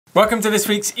Welcome to this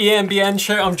week's EMBN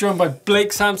show. I'm joined by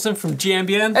Blake Sampson from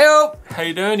GMBN. Heyo! How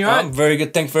you doing? You alright? I'm very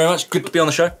good, thank you very much. Good to be on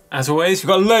the show. As always, we've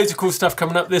got loads of cool stuff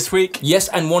coming up this week. Yes,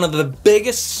 and one of the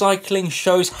biggest cycling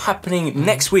shows happening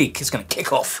next week is going to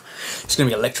kick off. It's going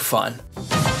to be electrifying.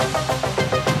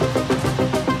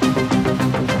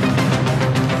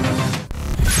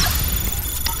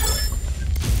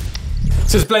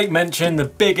 So as Blake mentioned, the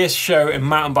biggest show in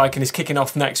mountain biking is kicking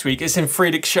off next week. It's in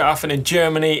Friedrichshafen in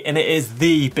Germany, and it is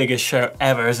the biggest show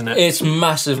ever, isn't it? It's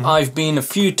massive. I've been a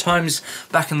few times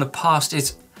back in the past.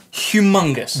 It's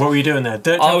humongous. What were you doing there?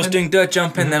 Dirt jumping? I was doing dirt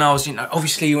jumping, then I was,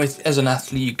 obviously as an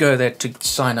athlete, you go there to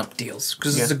sign up deals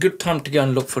because it's a good time to go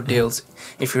and look for deals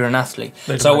if you're an athlete.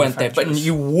 So I went there, but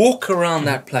you walk around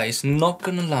that place, not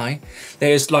gonna lie,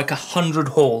 there's like 100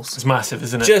 halls. It's massive,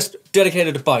 isn't it? Just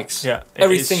dedicated to bikes. Yeah,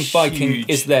 everything biking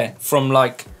is there, from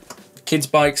like kids'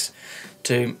 bikes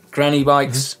to granny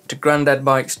bikes, to granddad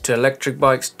bikes, to electric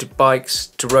bikes,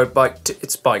 to road bike,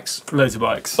 it's bikes. Loads of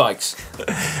bikes. Bikes.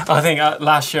 I think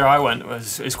last year I went,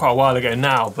 it's quite a while ago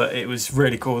now, but it was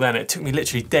really cool then. It took me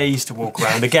literally days to walk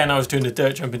around. Again, I was doing the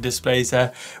dirt jumping displays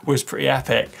there, was pretty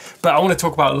epic. But I want to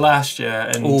talk about last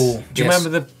year. And do you remember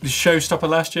the showstopper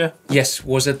last year? Yes,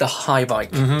 was it the high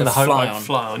bike? The high bike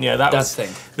fly on. Yeah, that was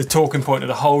the talking point of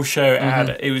the whole show.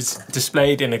 It was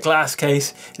displayed in a glass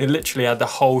case. It literally had the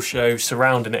whole show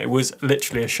surrounding it. It was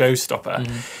literally a showstopper.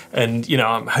 And,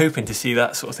 I'm hoping to see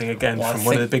that sort of thing again from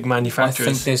one of the big manufacturers.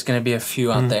 I think there's going to be a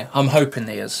few out there. I'm hoping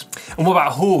there is. And what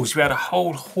about halls? We had a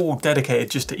whole hall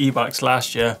dedicated just to e-bikes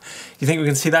last year. You think we're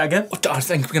going to see that again? I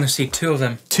think we're going to see 2 of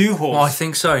them. 2 halls? Oh, I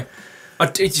think so.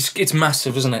 It's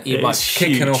massive, isn't it? E-bikes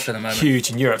kicking off at the moment.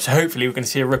 Huge in Europe. So hopefully we're going to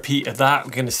see a repeat of that.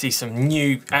 We're going to see some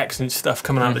new excellent stuff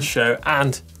coming out of the show,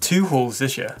 and 2 halls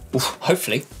this year. Oof,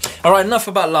 hopefully. All right, enough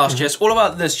about last year. It's all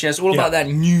about this year. It's all about that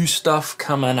new stuff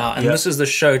coming out. And this is the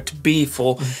show to be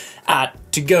for,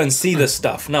 to go and see this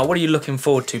stuff. Now, what are you looking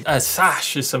forward to?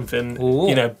 Sash is something,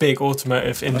 big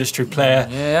automotive industry player.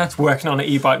 Yeah. It's working on an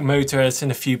e-bike motor. It's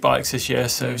in a few bikes this year,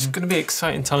 so it's going to be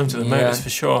exciting times with the motors for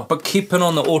sure. But keeping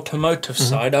on the automotive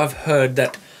side, I've heard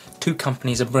that 2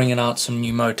 companies are bringing out some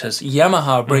new motors. Yamaha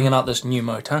are bringing out this new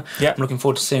motor. I'm looking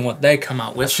forward to seeing what they come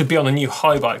out with. It should be on the new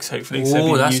high bikes, hopefully.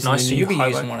 Oh, that's nice. So you'll be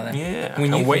using one of them. Yeah.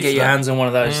 When you can get your hands on one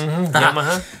of those.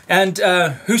 Yamaha. And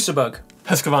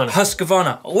Husqvarna.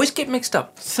 Husqvarna. Always get mixed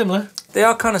up. Similar. They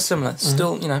are kind of similar.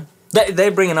 Still,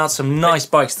 they're bringing out some nice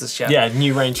bikes this year. Yeah,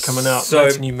 new range coming out. So,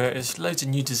 loads of new motors, loads of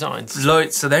new designs.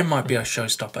 So they might be a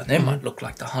showstopper. They might look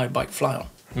like the high bike fly-on.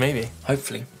 Maybe.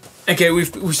 Hopefully. Okay,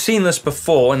 we've seen this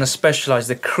before in the Specialized,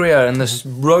 the Creo and this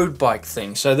road bike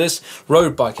thing. So this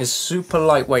road bike is super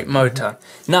lightweight motor.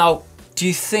 Now, do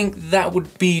you think that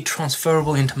would be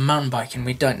transferable into mountain biking?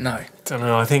 We don't know. Don't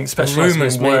know. I think Specialized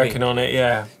is working on it.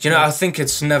 Yeah. I think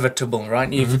it's inevitable,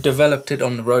 right? You've developed it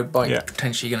on the road bike.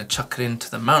 Potentially, you're going to chuck it into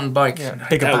the mountain bike.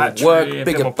 Bigger battery,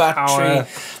 bigger battery,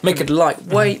 make it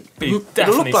lightweight.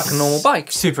 It'll look like a normal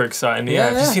bike. Super exciting.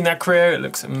 Yeah. Have you seen that Creo? It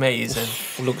looks amazing.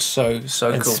 It looks so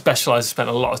cool. Specialized spent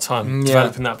a lot of time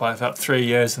developing that bike, about 3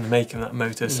 years, and making that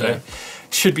motor. So.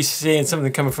 Should be seeing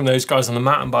something coming from those guys on the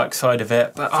mountain bike side of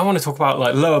it. But I want to talk about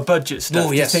like lower budget stuff.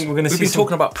 Oh, yes. Do you think we're going to see We've been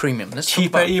talking about premium. Let's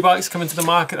cheaper e-bikes coming to the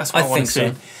market? That's what I want to see.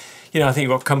 So. I think you've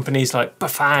got companies like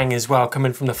Bafang as well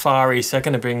coming from the Far East. They're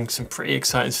going to bring some pretty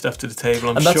exciting stuff to the table,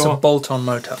 I'm sure. And that's a bolt-on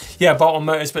motor. Yeah, bolt-on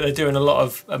motors, but they're doing a lot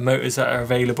of motors that are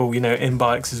available, in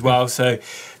bikes as well. So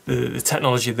the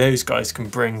technology those guys can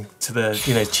bring to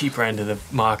the cheaper end of the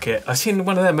market. I've seen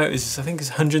one of their motors, I think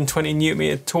it's 120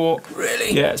 Nm torque.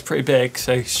 Really? Yeah, it's pretty big.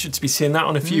 So should be seeing that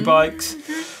on a few bikes.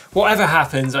 Whatever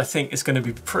happens, I think it's going to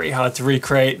be pretty hard to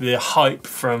recreate the hype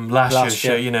from last year's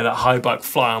show. That high bike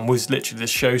fly-on was literally the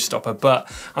showstopper.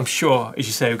 But I'm sure, as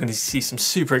you say, we're going to see some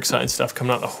super exciting stuff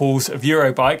coming out the halls of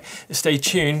Eurobike. Stay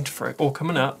tuned for it all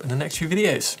coming up in the next few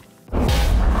videos.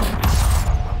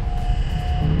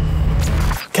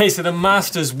 Okay, so the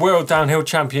Masters World Downhill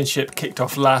Championship kicked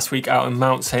off last week out in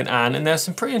Mount St. Anne, and there's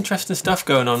some pretty interesting stuff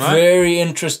going on, right? Very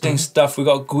interesting stuff. We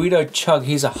got Guido Chug.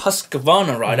 He's a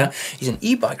Husqvarna rider. He's an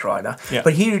e-bike rider,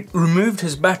 but he removed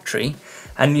his battery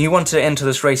and he wanted to enter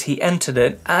this race. He entered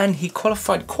it and he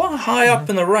qualified quite high up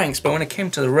in the ranks, but when it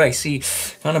came to the race, he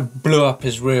kind of blew up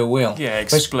his rear wheel. Yeah,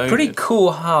 exploded. It's pretty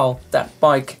cool how that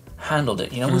bike handled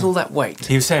it, with all that weight.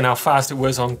 He was saying how fast it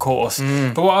was on course.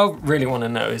 But what I really want to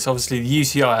know is obviously the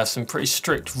UCI has some pretty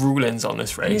strict rulings on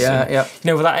this race.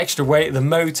 With that extra weight, the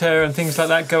motor and things like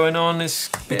that going on, it's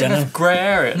a bit of a grey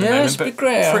area at the moment. It's a bit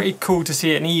grey. Pretty cool to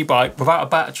see an e-bike without a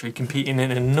battery competing in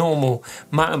a normal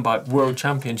mountain bike world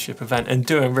championship event and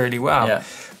doing really well.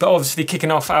 But obviously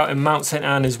kicking off out in Mount St.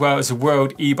 Anne as well as the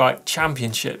World E-Bike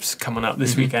Championships coming up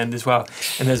this weekend as well.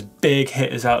 And there's big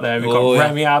hitters out there. We've got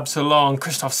Remy Absalon,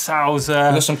 Christoph Sauser.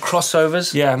 We've got some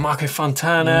crossovers. Yeah, Marco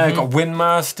Fontana. We've got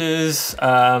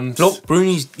Windmasters. Look,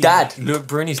 Bruni's dad. Look,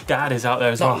 Bruni's dad is out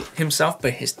there as well. Not himself,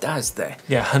 but his dad's there.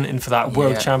 Yeah, hunting for that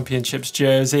World Championships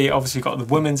jersey. Obviously got the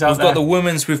women's out there. We've got the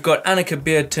women's. We've got Annika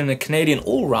Beerton, a Canadian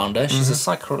all-rounder. She's a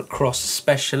cyclocross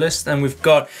specialist. And we've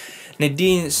got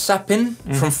Nadine Sapin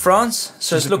from France.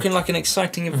 So it's looking like an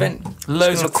exciting event.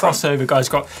 Loads of crossover guys.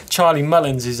 Got Charlie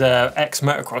Mullins, is a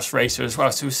ex-motocross racer as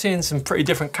well. So we're seeing some pretty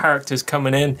different characters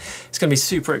coming in. It's going to be a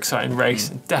super exciting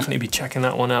race. And definitely be checking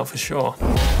that one out for sure.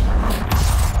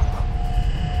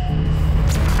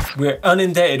 We're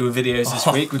inundated with videos this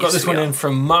week. We've got this one in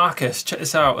from Marcus. Check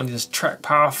this out. And just Trek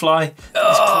Powerfly.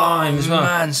 This climb as well.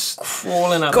 Man,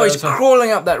 crawling up. Guys, crawling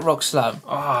up that rock slab.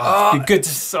 It'd be good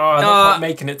to not quite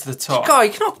making it to the top. Guy,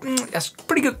 you cannot. That's a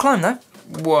pretty good climb, though.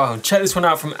 Whoa, check this one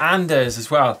out from Anders as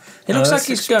well. It looks like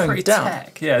he's going down.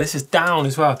 Tech. Yeah, this is down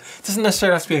as well. It doesn't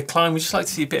necessarily have to be a climb. We just like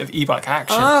to see a bit of e-bike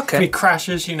action. Okay. Could be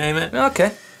crashes, you name it.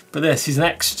 Okay. But this, he's a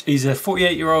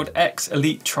 48-year-old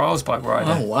ex-elite trials bike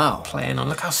rider. Oh, wow. Playing on,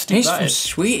 look how steep that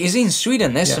is. He's in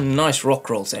Sweden. There's some nice rock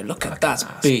rolls there. Look at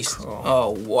that beast. Cool. Oh,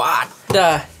 what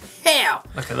the hell?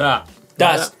 Look at that.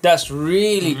 That's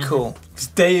really cool. It's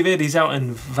David, he's out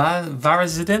in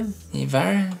Varazidin.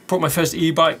 Brought my first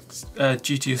e-bike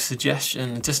due to your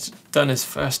suggestion. Just done his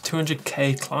first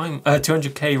 200k climb,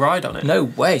 200k ride on it. No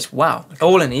ways, wow.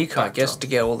 All in eco, I guess, to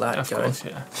get all that going. Of course,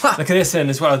 yeah. Look at this in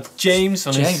as well. James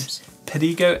on his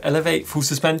Pedigo Elevate full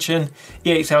suspension,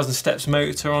 E8000 steps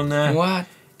motor on there. What?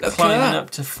 Climbing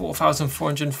up to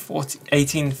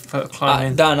 4,418 foot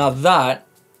climbing. Now that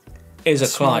is a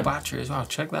climb. Battery as well.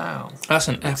 Check that out. That's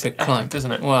an epic climb,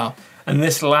 isn't it? Wow. And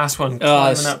this last one,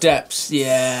 steps.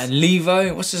 Yeah,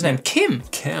 Levo. What's his name? Kim.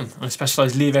 On a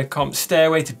specialised Levo comp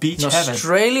stairway to beach heaven.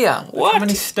 Australia. What? How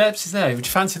many steps is there? Would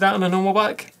you fancy that on a normal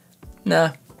bike?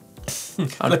 Nah.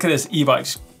 Look at this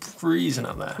e-bike's freezing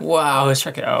up there. Wow. Let's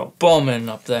check it out. Bombing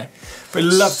up there. We'd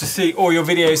love to see all your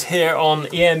videos here on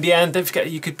EMBN. Don't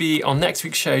forget you could be on next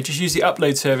week's show. Just use the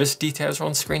upload service. Details are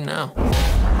on screen now.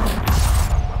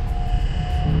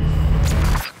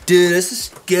 Dude, this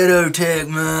is ghetto tech,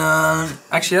 man.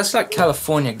 Actually, that's like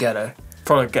California ghetto.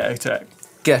 Probably ghetto tech.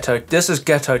 This is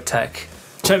ghetto tech.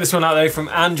 Check this one out though from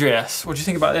Andreas. What do you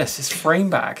think about this? It's frame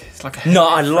bag. It's like a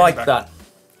I like that.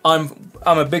 I'm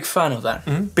a big fan of that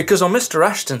because on Mr.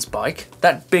 Ashton's bike,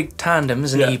 that big tandem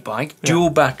is an e-bike, dual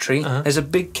battery. There's a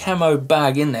big camo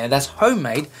bag in there that's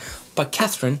homemade by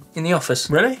Catherine in the office.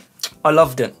 Really? I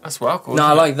loved it. That's well cool. No,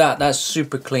 I like that. That's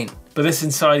super clean. But this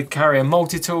inside carry a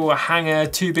multi-tool, a hanger,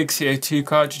 2 big CO2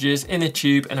 cartridges, inner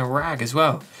tube, and a rag as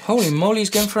well. Holy moly, he's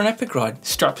going for an epic ride.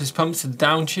 Straps his pumps to the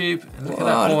down tube. And look at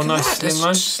that, all nice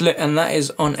slimline. And that is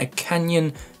on a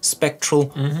Canyon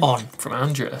Spectral On. From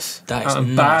Andreas. That is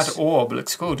nice. Bad Orb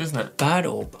looks cool, doesn't it? Bad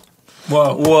Orb.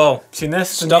 Whoa. Seen this?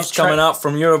 Stuff's coming out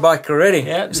from Eurobike already.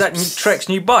 Yeah. Is that Trek's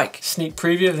new bike? Sneak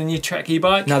preview of the new Trek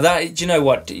e-bike. Now that, do you know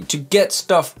what? To get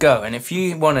stuff going, if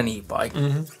you want an e-bike,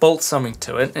 bolt something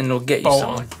to it and it'll get you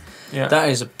somewhere. Yeah. That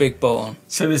is a big bolt on.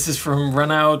 So this is from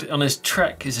Ronald on his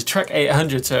Trek. It's a Trek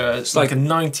 800, so it's like a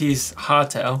 90s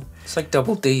hardtail. It's like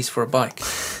double D's for a bike.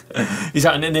 He's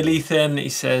out in Innerleithen. He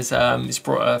says he's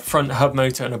brought a front hub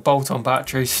motor and a bolt-on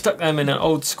battery. Stuck them in an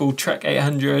old school Trek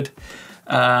 800.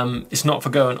 It's not for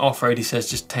going off-road, he says,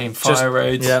 just tame fire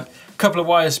roads. Yeah. A couple of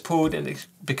wires pulled and it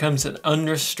becomes an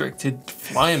unrestricted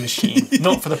flying machine.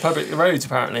 Not for the public roads,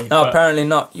 apparently. No, apparently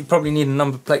not. You probably need a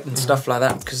number plate and stuff like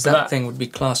that because that thing would be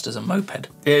classed as a moped.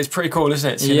 Yeah, it's pretty cool, isn't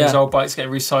it? Seeing those old bikes get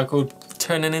recycled,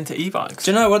 turning into e-bikes.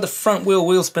 Do you know what? The front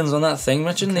wheel spins on that thing.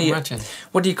 Imagine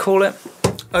what do you call it?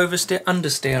 Oversteer?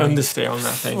 Understeer. Understeer on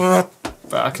that thing.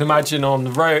 But I can imagine on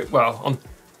the road, well, on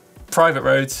private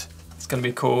roads, it's going to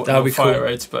be cool. That'll be fire cool.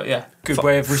 roads, but yeah, good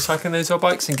way of recycling those old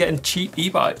bikes and getting cheap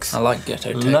e-bikes. I like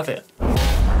ghetto tech. Love it.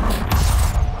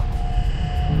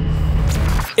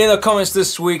 In the comments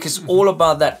this week, it's all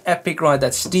about that epic ride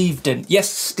that Steve did. Yes,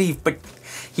 Steve, but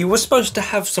he was supposed to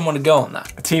have someone to go on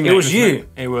that. A teammate. It was you.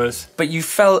 It was. But you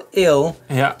fell ill.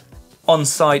 Yeah. On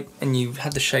site and you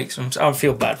had the shakes. I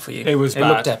feel bad for you. It was bad. It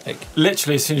looked epic.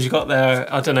 Literally, as soon as you got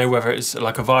there, I don't know whether it's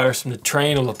like a virus from the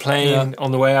train or the plane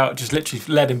on the way out, just literally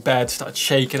led in bed, started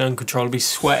shaking uncontrollably,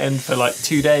 sweating for like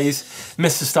 2 days.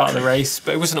 Missed the start of the race,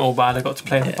 but it wasn't all bad. I got to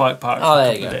play in the bike park for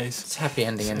a couple of days. It's a happy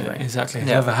ending anyway. Exactly.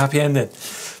 Have a happy ending.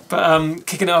 But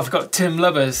kicking it off, we've got Tim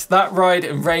Lubbers. That ride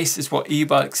and race is what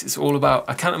e-bikes is all about.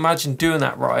 I can't imagine doing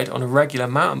that ride on a regular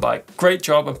mountain bike. Great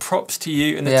job and props to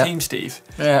you and the team, Steve.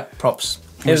 Yeah, props.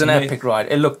 It was an epic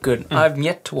ride. It looked good. I've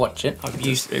yet to watch it. I've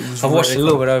watched a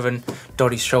little bit over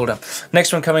Dottie's shoulder.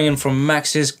 Next one coming in from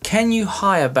Max is, can you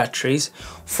hire batteries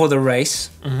for the race?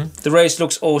 The race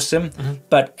looks awesome,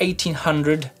 but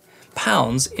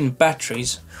 £1,800 in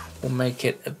batteries will make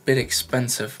it a bit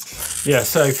expensive. Yeah,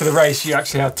 so for the race you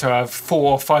actually had to have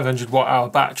 4 500 watt-hour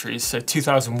batteries, so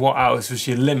 2,000 watt-hours was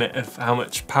your limit of how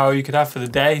much power you could have for the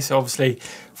day. So obviously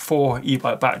 4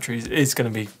 e-bike batteries is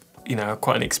going to be, you know,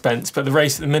 quite an expense, but the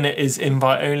race at the minute is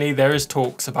invite only. There is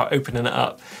talks about opening it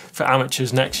up for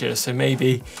amateurs next year, so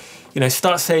maybe, you know,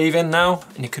 start saving now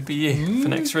and it could be you for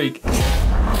next week.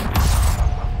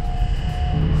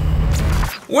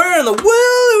 Where in the world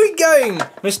are we going,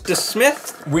 Mr.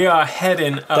 Smith? We are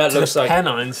heading up to the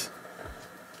Pennines.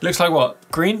 Looks like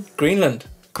what? Green? Greenland.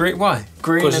 Green? Why?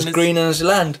 Green. Because it's green as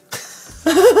land.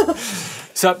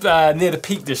 It's up near the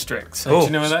Peak District. So do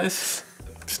you know where that is?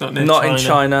 It's not near China. Not in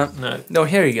China. No. No,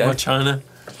 here we go. Not China.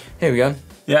 Here we go.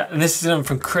 Yeah, and this is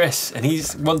from Chris, and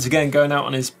he's once again going out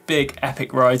on his big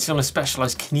epic rides. He's on a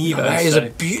specialised Kenevo.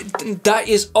 That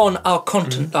is on our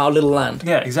continent, our little land.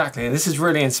 Yeah, exactly. And this has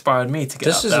really inspired me to get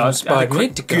this up has there. inspired me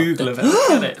to go Google of it.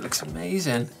 Look at it. It looks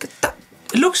amazing.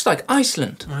 It looks like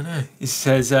Iceland. I know. He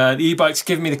says, the e-bikes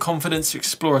give me the confidence to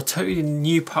explore a totally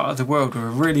new part of the world with a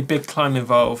really big climb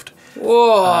involved.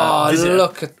 Whoa,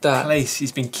 look at that. Place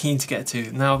he's been keen to get to.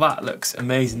 Now that looks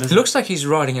amazing, doesn't it? Looks like he's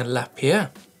riding a lap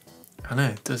here. I know,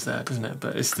 it does that, doesn't it?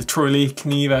 But it's the Troy Lee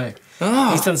Kenevo.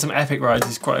 Oh. He's done some epic rides.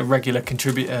 He's quite a regular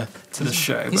contributor to the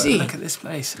show. Is he? Look at this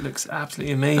place. It looks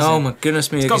absolutely amazing. Oh my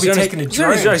goodness me. He's got to be taking a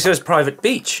drone. He's got his private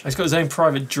beach. He's got his own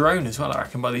private drone as well, I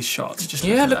reckon, by these shots. Just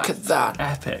look at that.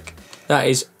 Epic. That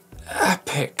is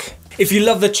epic. If you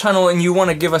love the channel and you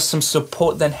want to give us some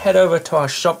support, then head over to our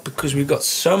shop, because we've got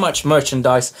so much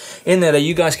merchandise in there that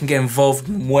you guys can get involved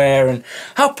and wear and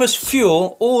help us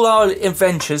fuel all our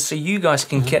adventures, so you guys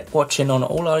can get watching on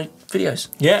all our videos.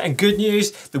 Yeah, and good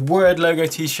news, the Word logo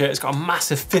t-shirt has got a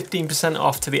massive 15%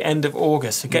 off to the end of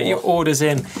August. So get your orders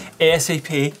in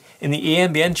ASAP in the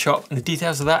EMBN shop, and the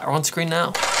details of that are on screen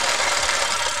now.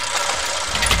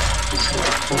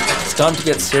 It's time to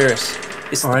get serious.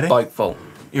 It's the bike vault.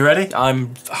 You ready?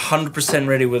 I'm 100%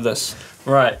 ready with this.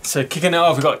 Right, so kicking it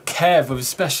off, we've got Kev with a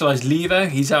specialised Levo.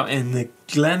 He's out in the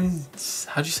Glens.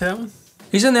 How'd you say that one?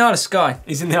 He's in the Isle of Skye.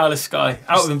 He's in the Isle of Skye.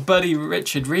 Out with Buddy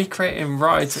Richard, recreating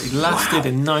rides that he last did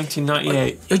in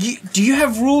 1998. Do you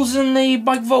have rules in the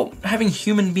bike vault having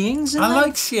human beings in there? I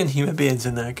like seeing human beings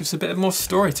in there. It gives a bit more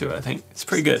story to it, I think. It's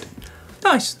pretty good.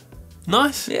 Nice.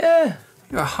 Nice? Yeah.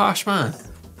 You're a harsh man.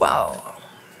 Wow.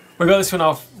 We got this one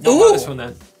off. What about this one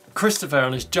then? Christopher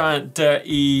on his giant Dirt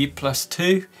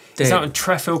E+2. He's out in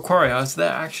Treffield Quarry. I was there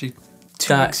actually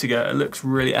 2 weeks ago. It looks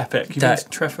really epic. You been to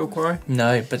Treffield Quarry?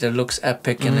 No, but it looks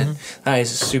epic and that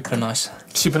is super nice.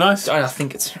 Super nice? I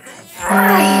think it's...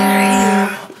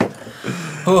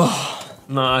 Oh,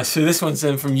 nice. So this one's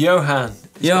in from Johan.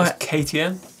 Johan.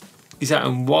 KTM. He's out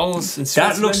in Walls in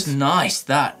Switzerland. That looks nice,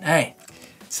 hey.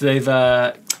 So they've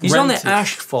he's on the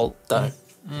asphalt though.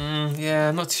 Yeah,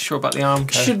 I'm not too sure about the arm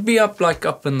code. Should be up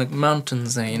in the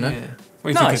mountains there, you know? Yeah.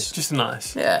 What do you think? Just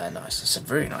nice. Yeah, nice. It's a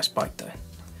very nice bike though.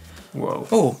 Whoa.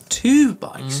 Oh, 2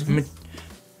 bikes.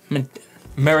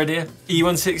 Meridia.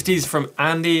 E160s from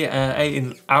Andy out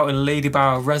in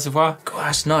Ladybower Reservoir. God,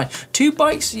 that's nice. 2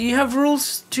 bikes? You have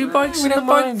rules? 2 bikes? We don't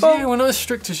mind. Yeah, we're not as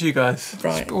strict as you guys.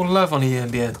 Right. Just all love on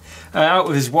EMBN. Out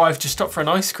with his wife, just stopped for an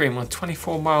ice cream on a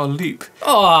 24-mile loop.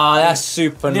 Oh, that's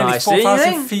super nice. Nearly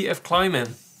 4,000 feet of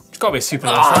climbing. It's got to be super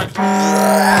nice, right?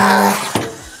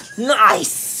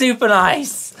 Nice. Super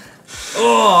nice.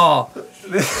 Oh.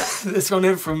 This one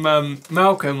in from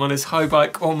Malcolm on his high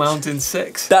bike All Mountain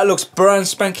 6. That looks brand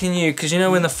spanking new, because you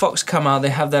know when the Fox come out, they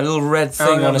have that little red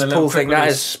thing on his pull thing. That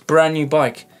is brand new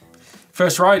bike.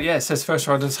 First ride, yeah, it says first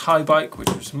ride on his high bike, which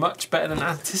was much better than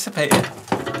anticipated.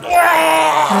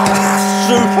 Yeah!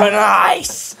 Super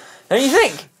nice! Don't you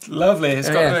think? Lovely, it's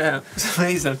got it's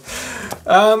amazing.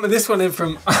 This one in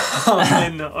from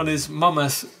Armin on his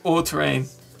Mama's all-terrain.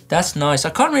 That's nice. I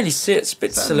can't really see it. It's a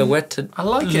bit silhouetted. I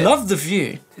like it. Love the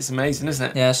view. It's amazing,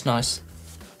 isn't it? Yeah, it's nice.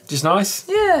 Just nice?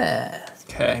 Yeah.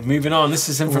 Okay, moving on. This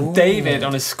is in from David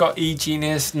on his Scott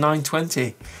E-Genius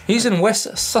 920. He's in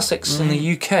West Sussex in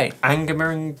the UK.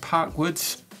 Angermering Park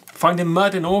Woods. Finding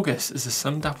mud in August as the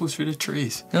sun dapples through the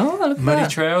trees. Oh, look at Muddy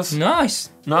trails.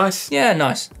 Nice. Nice? Yeah,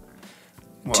 nice.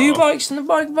 Whoa. 2 bikes in the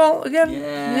bike vault again?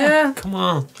 Yeah. Come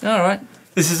on. All right.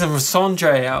 This is from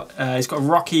Sondre out. He's got a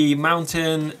Rocky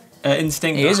Mountain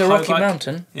instinct. It is a Rocky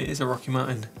Mountain. It is a Rocky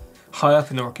Mountain. High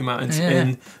up in the Rocky Mountains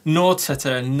in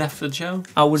Nordsetter and Neftegel.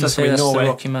 I wouldn't say that's the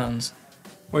Rocky Mountains.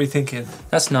 What are you thinking?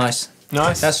 That's nice.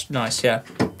 Nice? That's nice, yeah.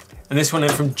 And this one in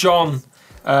from John,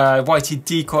 YT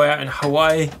Decoy out in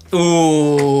Hawaii.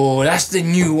 Oh, that's the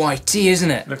new YT,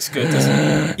 isn't it? Looks good, doesn't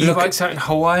it? E-bikes out in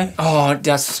Hawaii. Oh,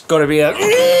 that's got to be a super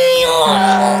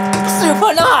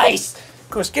nice.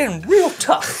 God, it's getting real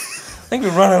tough. I think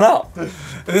we're running up.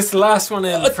 This last one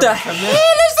in. What the hell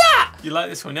is that? You like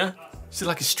this one, yeah? This is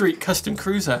like a street custom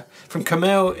cruiser from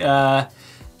Kamil.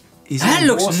 He's that in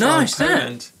looks Warsaw, nice,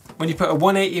 Poland. When you put a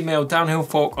 180mm downhill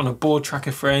fork on a board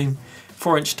tracker frame,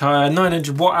 4-inch tyre,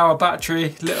 900 watt-hour battery,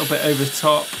 a little bit over the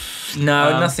top.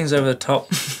 No, nothing's over the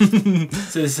top.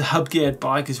 So there's a hub-geared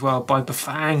bike as well by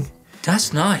Bafang.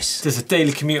 That's nice. There's a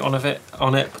daily commute on it,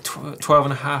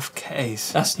 12.5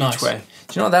 Ks. That's nice. Each way.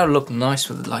 Do you know what that would look nice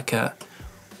with like a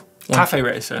cafe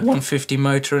racer? 150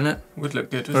 motor in it. Would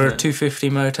look good, Or a wouldn't it? 250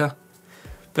 motor.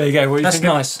 There you go. What do you That's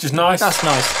think? nice. Just nice? That's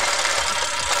nice.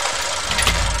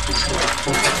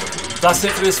 That's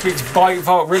it for this week's Bike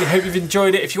Vault. Really hope you've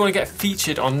enjoyed it. If you want to get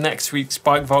featured on next week's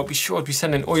Bike Vault, be sure to be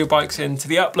sending all your bikes in to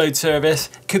the upload service.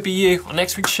 Could be you on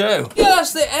next week's show. Yeah,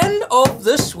 that's the end of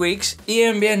this week's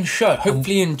EMBN show.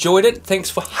 Hopefully you enjoyed it. Thanks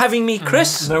for having me,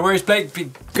 Chris. No worries, Blake. Be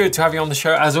good to have you on the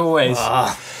show as always.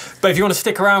 But if you want to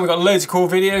stick around, we've got loads of cool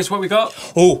videos. What we got?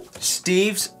 Oh,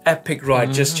 Steve's epic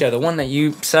ride, just the one that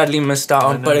you sadly missed out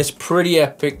on, but it's pretty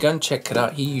epic. Go and check it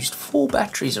out. He used 4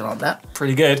 batteries around that.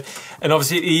 Pretty good. And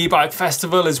obviously the e-bike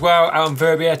festival as well out in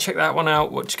Verbier. Check that one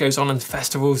out, which goes on in the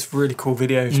festivals. Really cool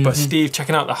videos by Steve,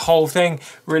 checking out the whole thing.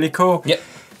 Really cool. Yep.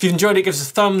 If you've enjoyed it, give us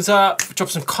a thumbs up. Drop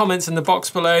some comments in the box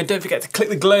below. Don't forget to click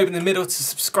the globe in the middle to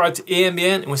subscribe to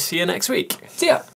EMBN, and we'll see you next week. See ya.